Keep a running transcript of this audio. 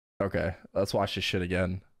Okay, let's watch this shit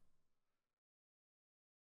again.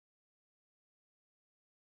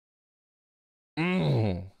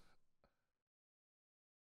 Mm.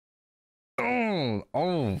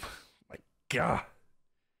 Oh my god.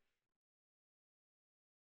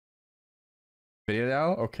 Video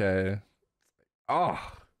now? Okay. Oh,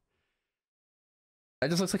 that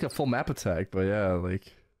just looks like a full map attack, but yeah,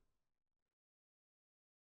 like.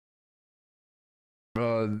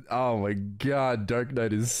 Oh my god, Dark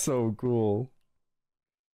Knight is so cool.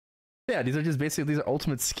 Yeah, these are just basically, these are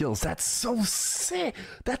ultimate skills. That's so sick.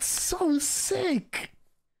 That's so sick.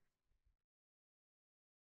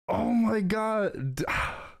 Oh my god.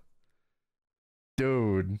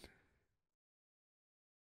 Dude.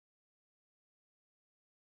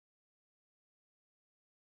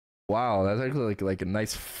 Wow, that's actually like a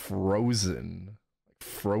nice frozen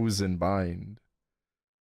bind.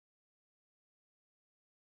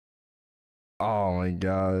 Oh my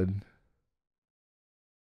god.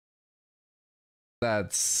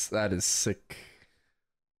 That is sick.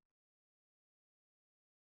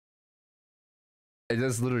 It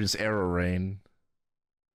is literally just arrow rain.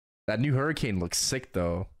 That new hurricane looks sick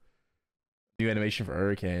though. New animation for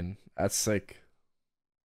hurricane. That's sick.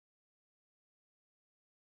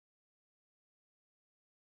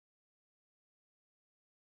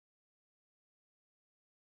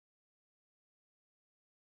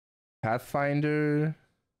 Pathfinder.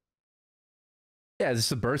 Yeah, it's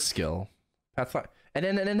just a burst skill. Pathfinder. And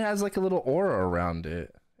then it has like a little aura around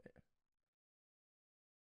it.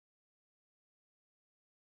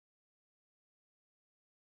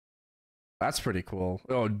 That's pretty cool.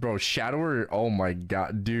 Oh, bro, Shadower. Oh my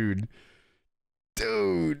god, dude.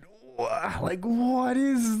 Dude, like what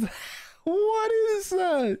is that? What is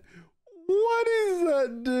that? What is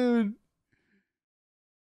that, dude?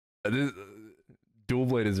 This, Dual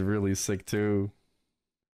Blade is really sick too.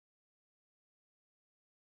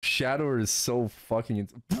 Shadower is so fucking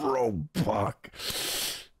bro, fuck.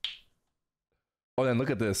 Oh, then look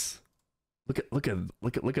at this. Look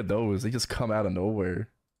at those. They just come out of nowhere.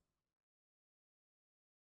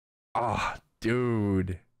 Ah,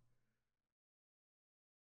 dude.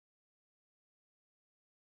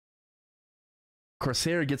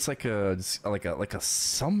 Corsair gets like a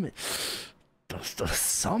summon. The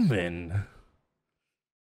summon.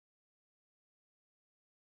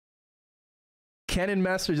 Cannon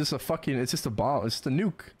Master is just a fucking. It's just a bomb. It's just a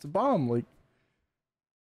nuke. It's a bomb. Like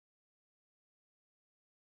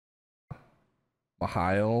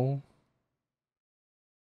Mihail.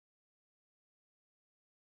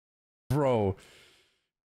 Bro.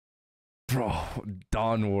 Bro.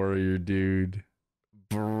 Dawn Warrior, dude.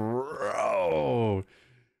 Bro.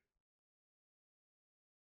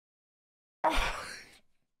 Oh,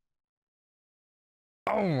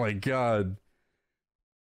 oh my god.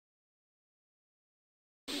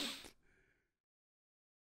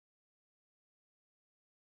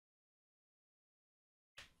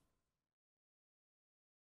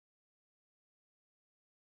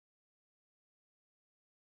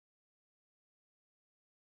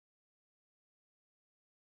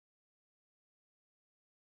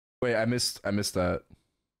 Wait, I missed that.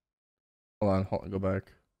 Hold on, go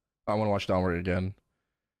back. I want to watch Dawn Warrior again.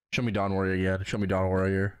 Show me Dawn Warrior again. Show me Dawn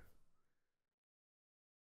Warrior.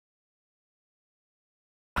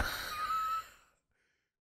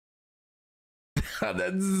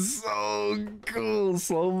 That's so cool.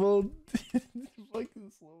 Slow mo.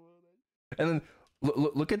 Fucking slow mo. And then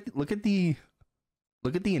look at the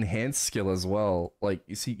enhanced skill as well. Like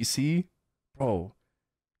you see, bro,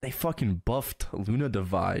 they fucking buffed Luna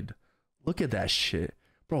Divide. Look at that shit.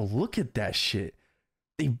 Bro, look at that shit.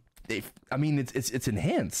 They they I mean it's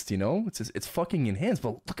enhanced, you know? It's fucking enhanced,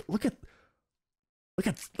 but look at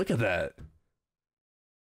that.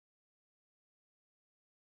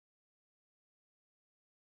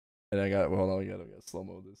 And I got, well, hold on, we got slow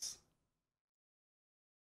mo this.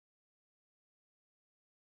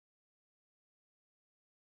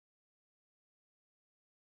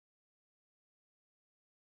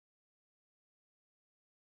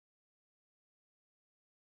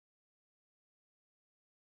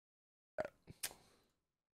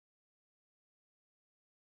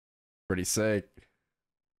 Pretty sick.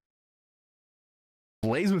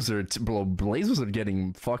 Blaze Wizard, bro, Blaze Wizard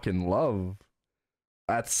getting fucking love.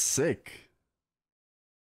 That's sick.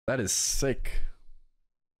 That is sick.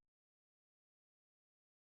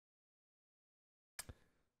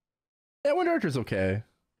 Yeah, Wind Archer's okay.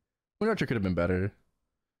 Wind Archer could have been better.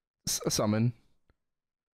 A summon.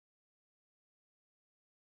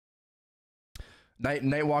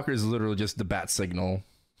 Nightwalker is literally just the bat signal.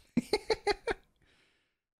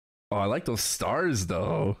 Oh, I like those stars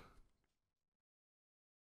though.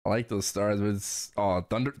 I like those stars, but it's oh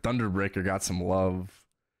Thunderbreaker got some love.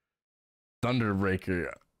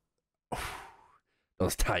 Thunderbreaker,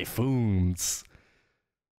 those typhoons.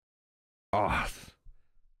 Oh,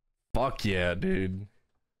 fuck yeah, dude.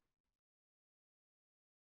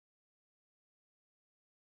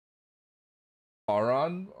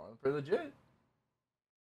 Auron, pretty legit.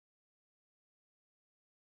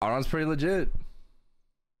 Auron's pretty legit.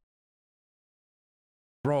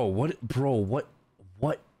 What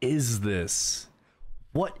is this?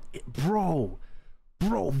 Bro,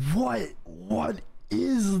 what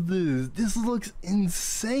is this? This looks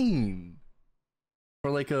insane. For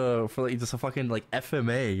like just a fucking like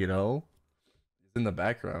FMA, you know? It's in the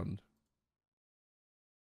background.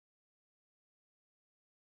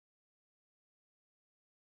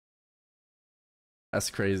 That's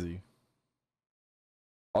crazy.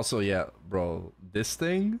 Also, yeah, bro, this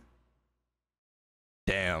thing,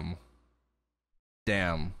 damn.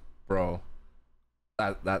 Damn, bro.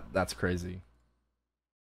 That's crazy.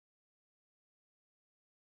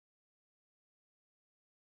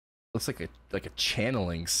 Looks like a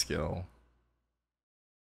channeling skill.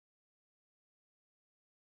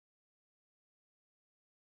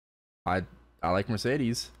 I I like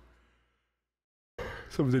Mercedes.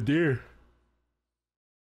 Some of the deer.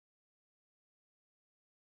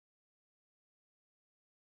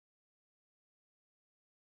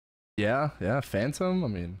 Yeah, yeah, Phantom. I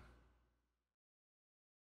mean,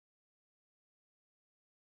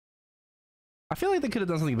 I feel like they could have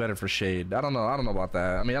done something better for Shade. I don't know. I don't know about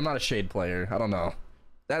that. I mean, I'm not a Shade player. I don't know.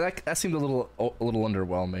 That seemed a little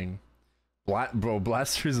underwhelming. Bro,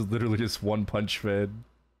 Blaster is literally just one punch man.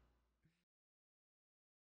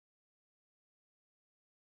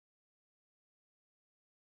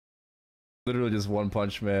 Literally just one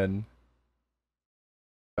punch man.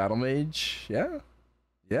 Battle Mage, yeah,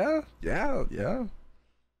 yeah.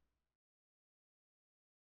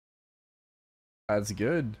 That's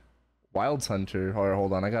good. Wilds Hunter.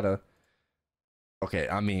 Hold on, I gotta. Okay,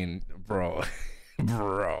 I mean, bro,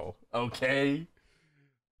 bro. Okay,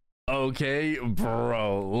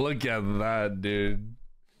 bro. Look at that, dude.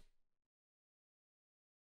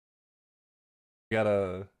 We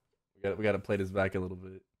gotta, we gotta play this back a little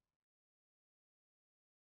bit.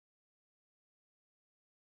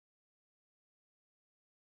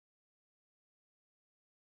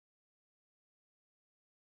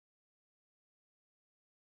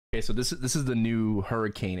 Okay, so this is the new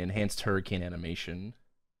Hurricane enhanced Hurricane animation.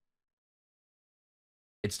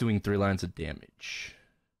 It's doing 3 lines of damage.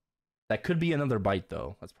 That could be another bite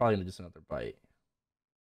though. That's probably just another bite.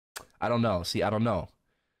 I don't know. See, I don't know.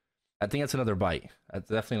 I think that's another bite. That's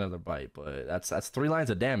definitely another bite, but that's 3 lines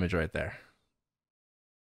of damage right there.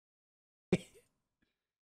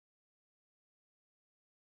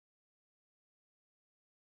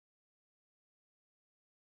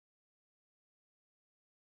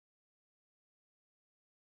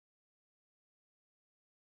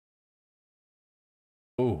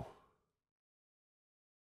 Oh,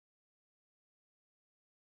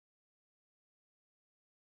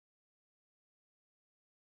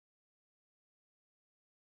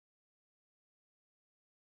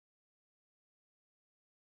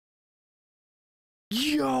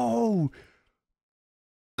 yo,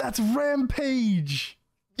 that's Rampage.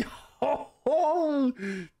 Yo,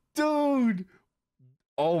 dude.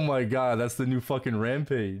 Oh my god, that's the new fucking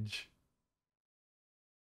Rampage.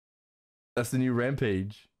 That's the new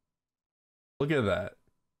Rampage. Look at that.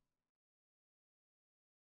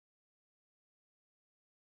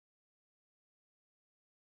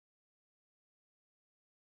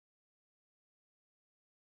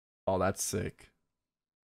 Oh, that's sick.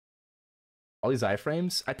 All these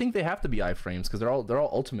iframes, I think they have to be iframes because they're all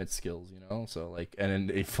ultimate skills, you know. So like, and then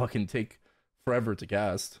they fucking take forever to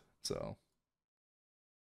cast. So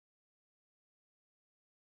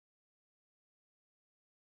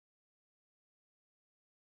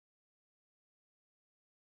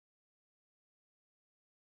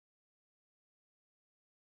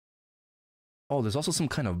oh, there's also some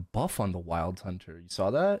kind of buff on the Wild Hunter. You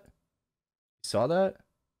saw that? You saw that?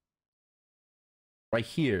 Right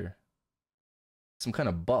here. Some kind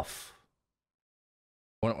of buff.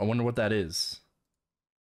 I wonder what that is.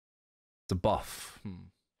 It's a buff.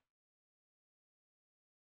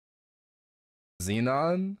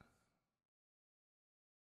 Xenon?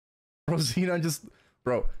 Bro, Xenon just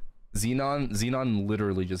bro, Xenon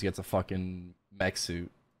literally just gets a fucking mech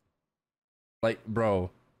suit. Like,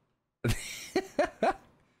 bro.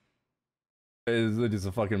 It's just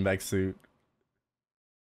a fucking mech suit.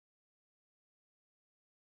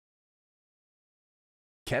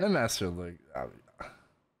 Cannon Master, like,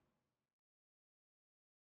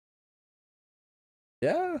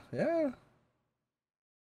 Yeah, yeah.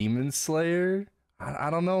 Demon Slayer. I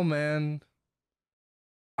don't know, man.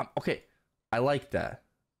 Okay, I like that,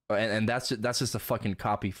 and that's just a fucking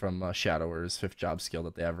copy from Shadower's fifth job skill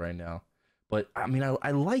that they have right now. But I mean,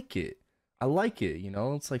 I like it. I like it. You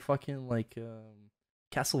know, it's like fucking like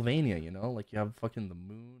Castlevania. You know, like you have fucking the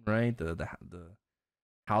moon, right? The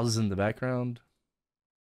houses in the background.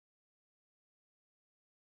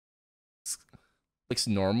 It's, looks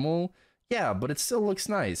normal. Yeah, but it still looks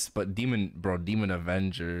nice. But Demon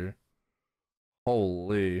Avenger.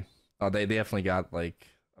 Holy. Oh, they definitely got like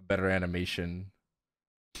a better animation.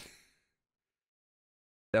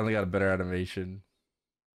 Definitely got a better animation.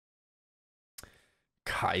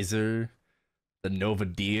 Kaiser, the Nova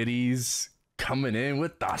deities coming in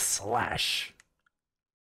with the slash.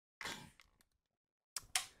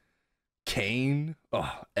 Kane,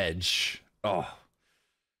 oh, Edge. Oh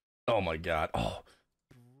my god. Oh,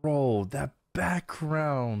 bro, that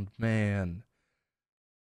background, man.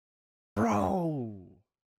 Bro.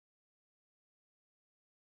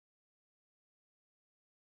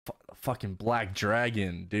 Fucking Black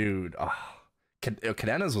Dragon, dude. Oh,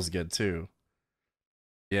 Cadena's was good too.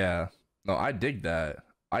 Yeah. No, I dig that.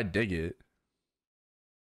 I dig it.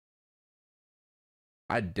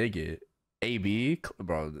 I dig it. AB,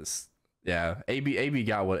 bro, this. Yeah, AB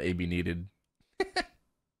got what AB needed.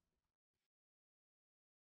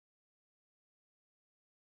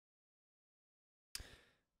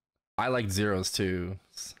 I like zeros too.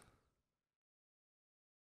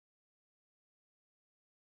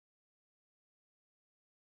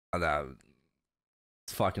 That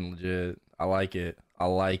it's fucking legit. I like it. I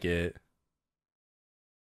like it.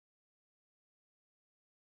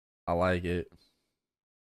 I like it.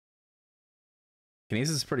 Kinesis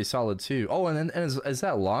is pretty solid too. Oh, and then and is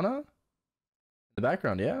that Lana in the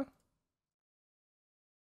background? Yeah.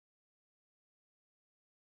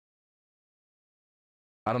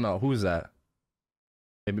 I don't know who's that.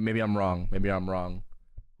 Maybe I'm wrong. Maybe I'm wrong.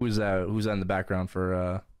 Who's that? Who's that in the background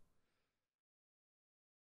for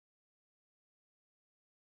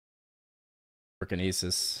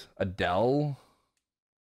Kinesis? Adele.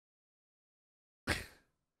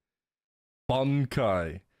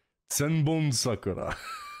 Bankai. Senbon Sakura.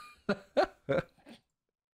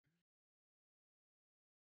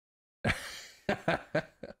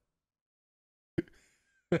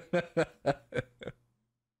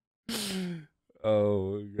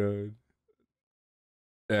 Oh my god.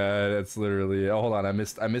 Yeah, that's literally. Oh, hold on, I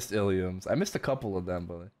missed Iliums. I missed a couple of them,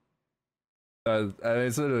 but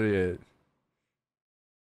it's literally it.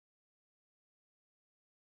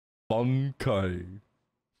 Bankai.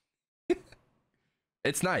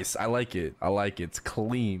 It's nice. I like it. I like it. It's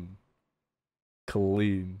clean.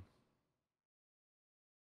 Clean.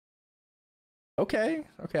 Okay.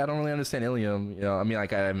 Okay. I don't really understand Ilium. You know, I mean,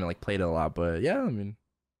 like I haven't like played it a lot, but yeah. I mean,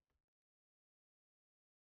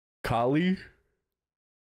 Kali.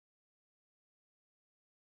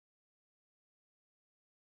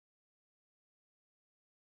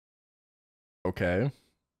 Okay.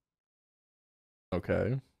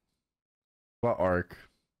 Okay. What arc?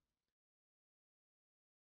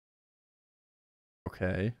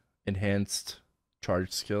 Okay. Enhanced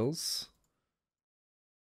charge skills.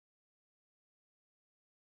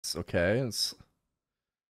 It's okay. It's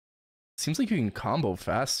seems like you can combo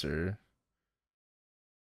faster.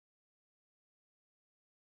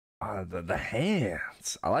 The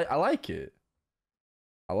hands. I like it.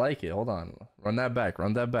 I like it. Hold on. Run that back.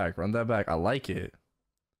 Run that back. Run that back. I like it.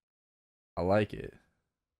 I like it.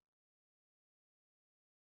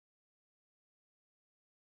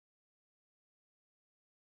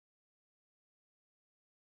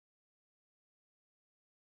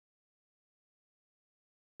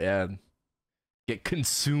 Yeah. Get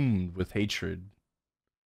consumed with hatred.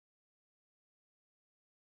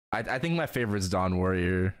 I think my favorite is Dawn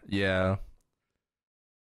Warrior. Yeah.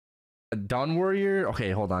 Dawn Warrior.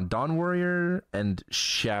 Okay, hold on. Dawn Warrior and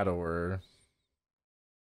Shadower.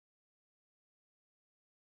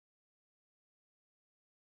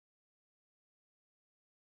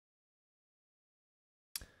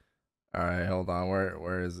 All right, hold on.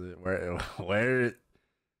 Where is it? Where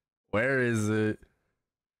is it?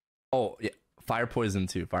 Oh, yeah. Fire Poison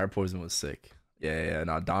too. Fire Poison was sick. Yeah, yeah,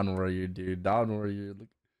 no, Dawn Warrior, dude. Dawn Warrior. Look,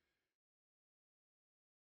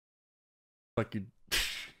 fucking.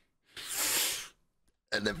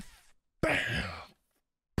 And then bam.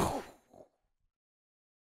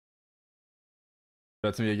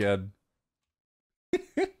 That's me again.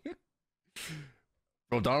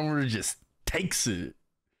 Bro, Dawn Warrior just takes it.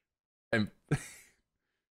 And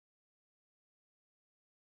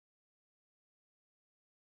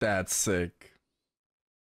that's sick.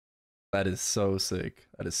 That is so sick.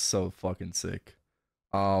 That is so fucking sick.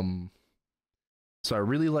 Um, so I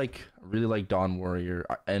really like Dawn Warrior,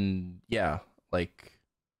 and yeah, like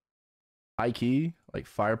high key, like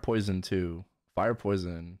Fire Poison too. Fire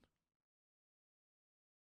Poison,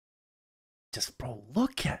 just bro,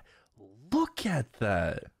 look at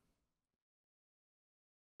that.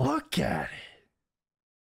 Look at it.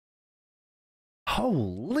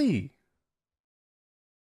 Holy.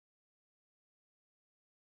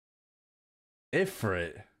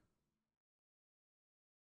 Ifrit.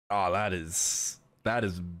 Oh, that is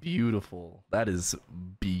beautiful. That is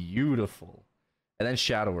beautiful. And then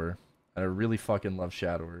Shadower. I really fucking love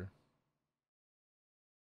Shadower.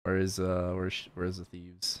 Where's the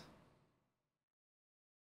thieves?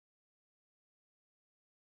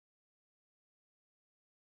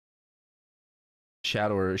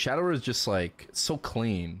 Shadower is just like so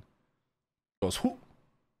clean. Goes whoop,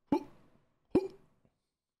 whoop, whoop.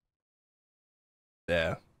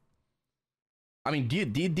 Yeah. I mean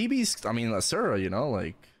DB's I mean Asura, you know,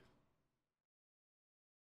 like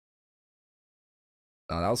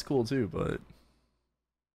that was cool too, but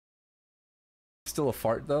still a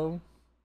fart though.